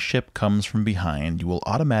enemy ship comes from behind, you will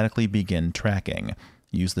automatically begin tracking.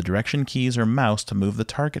 Use the direction keys or mouse to move the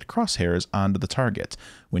target crosshairs onto the target.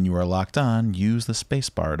 When you are locked on, use the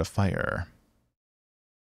spacebar to fire.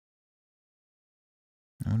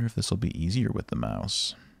 I wonder if this will be easier with the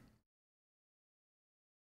mouse.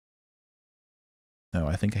 No,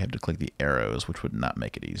 I think I have to click the arrows, which would not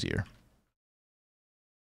make it easier.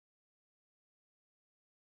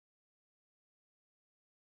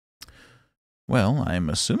 Well, I'm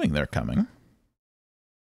assuming they're coming.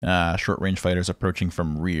 Short-range fighters approaching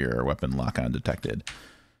from rear. Weapon lock-on detected.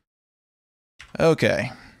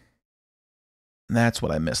 Okay. That's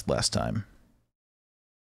what I missed last time.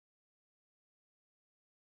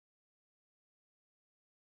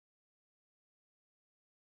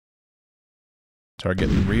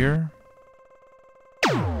 Target in rear.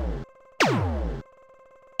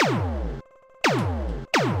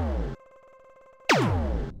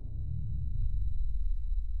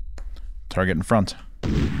 Target in front.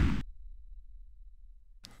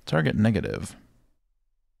 Target negative.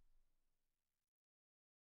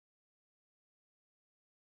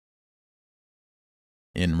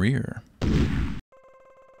 In rear.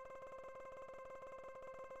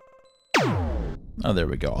 Oh, there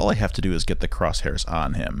we go. All I have to do is get the crosshairs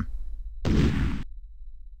on him.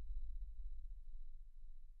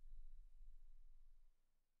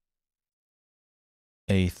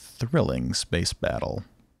 A thrilling space battle.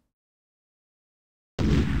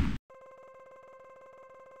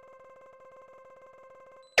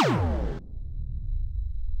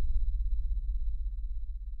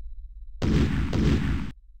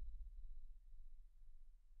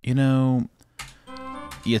 You know,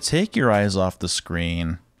 you take your eyes off the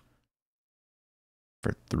screen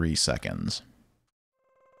for 3 seconds.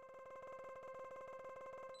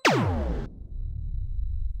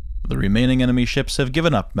 The remaining enemy ships have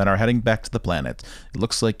given up and are heading back to the planet. It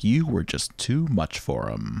looks like you were just too much for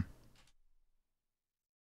them.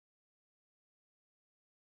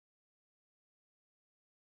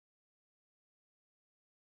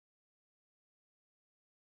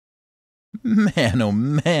 Man, oh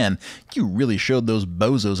man, you really showed those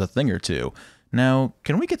bozos a thing or two. Now,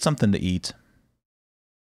 can we get something to eat?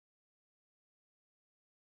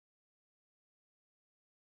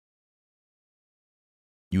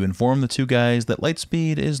 You inform the two guys that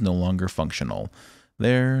Lightspeed is no longer functional.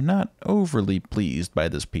 They're not overly pleased by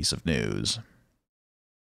this piece of news.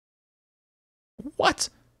 What?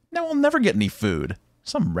 Now I'll never get any food.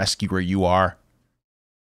 Some rescuer you are.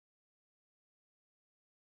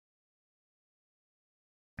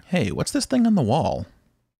 Hey, what's this thing on the wall?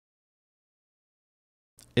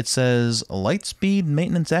 It says Lightspeed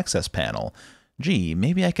Maintenance Access Panel. Gee,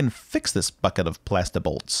 maybe I can fix this bucket of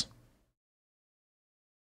plastibolts.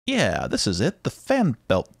 Yeah, this is it. The fan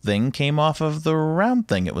belt thing came off of the round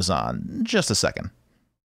thing it was on. Just a second.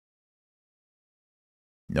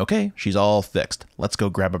 Okay, she's all fixed. Let's go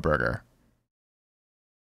grab a burger.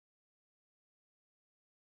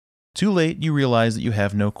 Too late, you realize that you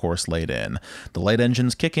have no course laid in. The light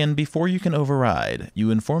engines kick in before you can override.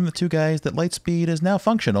 You inform the two guys that Lightspeed is now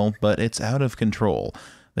functional, but it's out of control.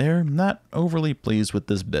 They're not overly pleased with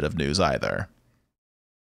this bit of news either.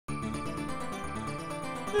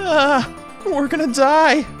 We're gonna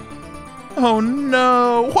die! Oh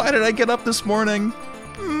no! Why did I get up this morning?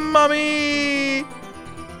 Mommy!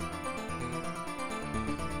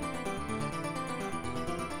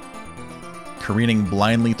 Careening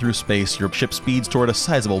blindly through space, your ship speeds toward a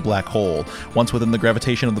sizable black hole. Once within the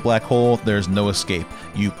gravitation of the black hole, there's no escape.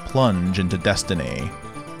 You plunge into destiny.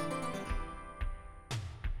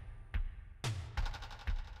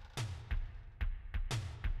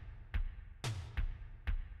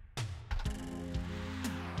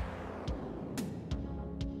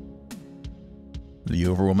 The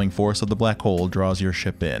overwhelming force of the black hole draws your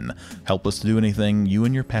ship in. Helpless to do anything, you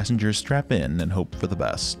and your passengers strap in and hope for the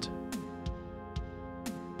best.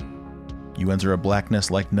 You enter a blackness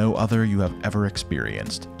like no other you have ever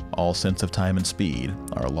experienced. All sense of time and speed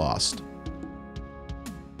are lost.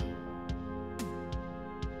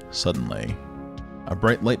 Suddenly, a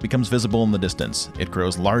bright light becomes visible in the distance. It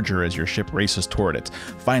grows larger as your ship races toward it.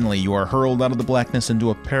 Finally, you are hurled out of the blackness into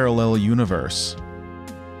a parallel universe.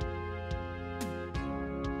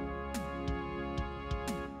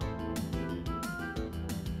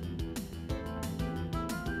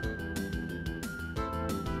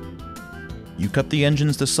 You cut the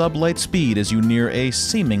engines to sub-light speed as you near a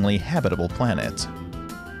seemingly habitable planet.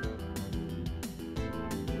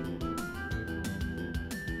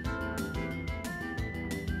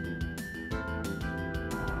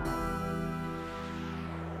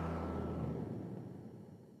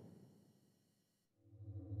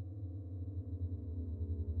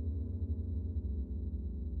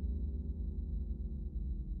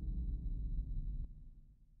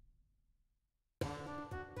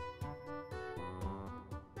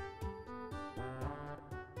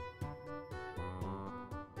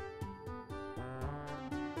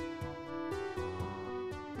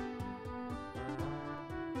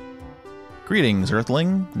 Greetings,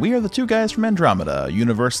 Earthling. We are the two guys from Andromeda,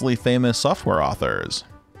 universally famous software authors.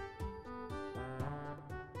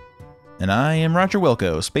 And I am Roger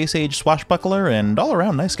Wilco, space-age swashbuckler and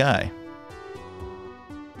all-around nice guy.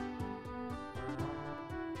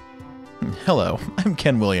 Hello, I'm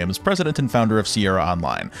Ken Williams, president and founder of Sierra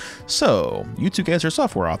Online. So, you two guys are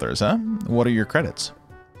software authors, huh? What are your credits?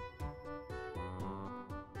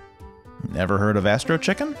 Never heard of Astro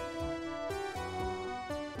Chicken?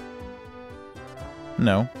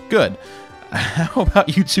 No. Good. How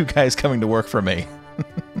about you two guys coming to work for me?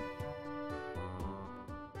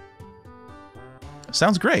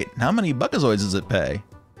 sounds great. How many Buckazoids does it pay?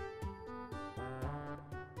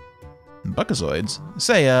 Buckazoids?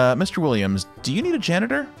 Say, Mr. Williams, do you need a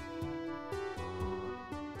janitor?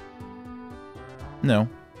 No.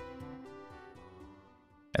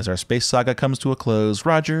 As our space saga comes to a close,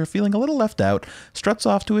 Roger, feeling a little left out, struts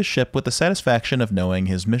off to his ship with the satisfaction of knowing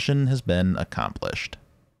his mission has been accomplished.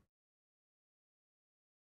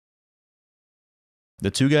 The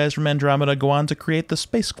two guys from Andromeda go on to create the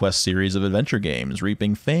Space Quest series of adventure games,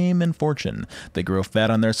 reaping fame and fortune. They grow fat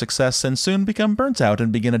on their success and soon become burnt out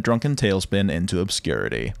and begin a drunken tailspin into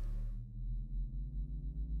obscurity.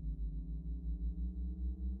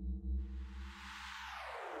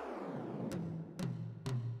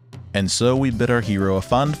 And so we bid our hero a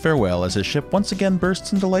fond farewell as his ship once again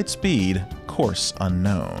bursts into light speed, course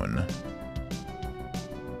unknown.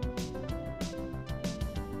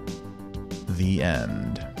 The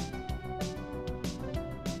end.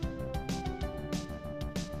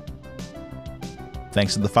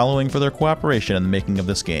 Thanks to the following for their cooperation in the making of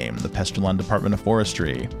this game: the Pestulon Department of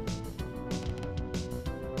Forestry,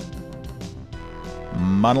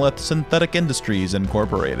 Monolith Synthetic Industries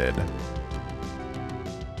Incorporated,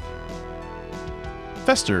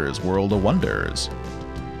 Fester's World of Wonders,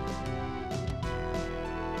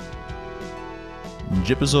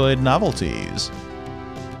 Gypazoid Novelties,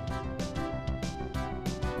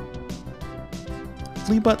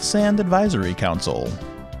 Fleabutt Sand Advisory Council,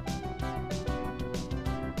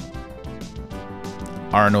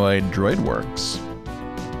 Arnoid Droid Works,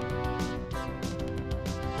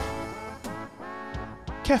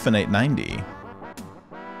 Caffeinate 90,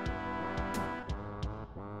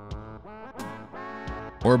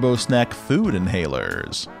 Orbo Snack Food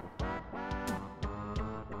Inhalers,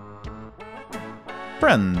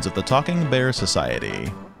 Friends of the Talking Bear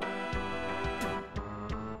Society,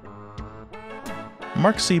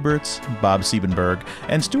 Mark Sieberts, Bob Siebenberg,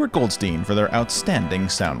 and Stuart Goldstein for their outstanding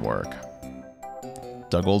sound work.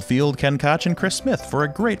 Doug Oldfield, Ken Koch, and Chris Smith for a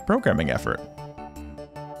great programming effort.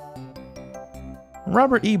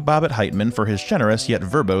 Robert E. Bobbitt Heitman for his generous yet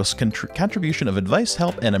verbose contribution of advice,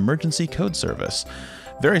 help, and emergency code service.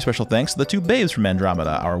 Very special thanks to the two babes from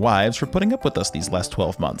Andromeda, our wives, for putting up with us these last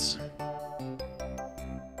 12 months.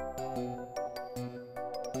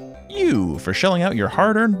 You for shelling out your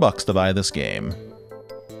hard-earned bucks to buy this game.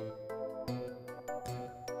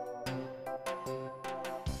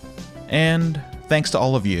 And thanks to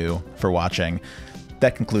all of you for watching.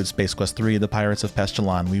 That concludes Space Quest 3, The Pirates of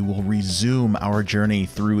Pestulon. We will resume our journey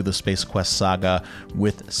through the Space Quest saga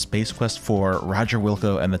with Space Quest 4, Roger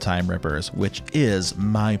Wilco and the Time Rippers, which is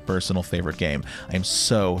my personal favorite game. I am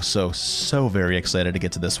so very excited to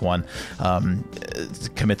get to this one. It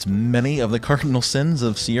commits many of the cardinal sins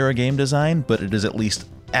of Sierra game design, but it is at least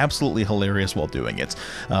absolutely hilarious while doing it.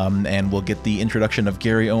 And we'll get the introduction of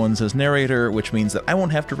Gary Owens as narrator, which means that I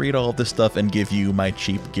won't have to read all of this stuff and give you my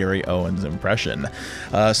cheap Gary Owens impression.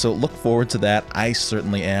 So look forward to that. I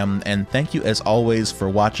certainly am. And thank you as always for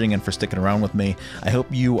watching and for sticking around with me. I hope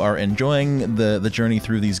you are enjoying the journey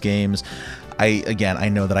through these games. I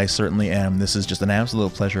know that I certainly am. This is just an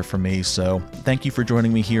absolute pleasure for me, so thank you for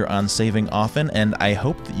joining me here on Saving Often, and I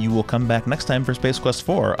hope that you will come back next time for Space Quest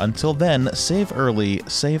 4. Until then, save early,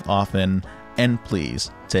 save often, and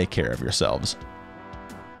please take care of yourselves.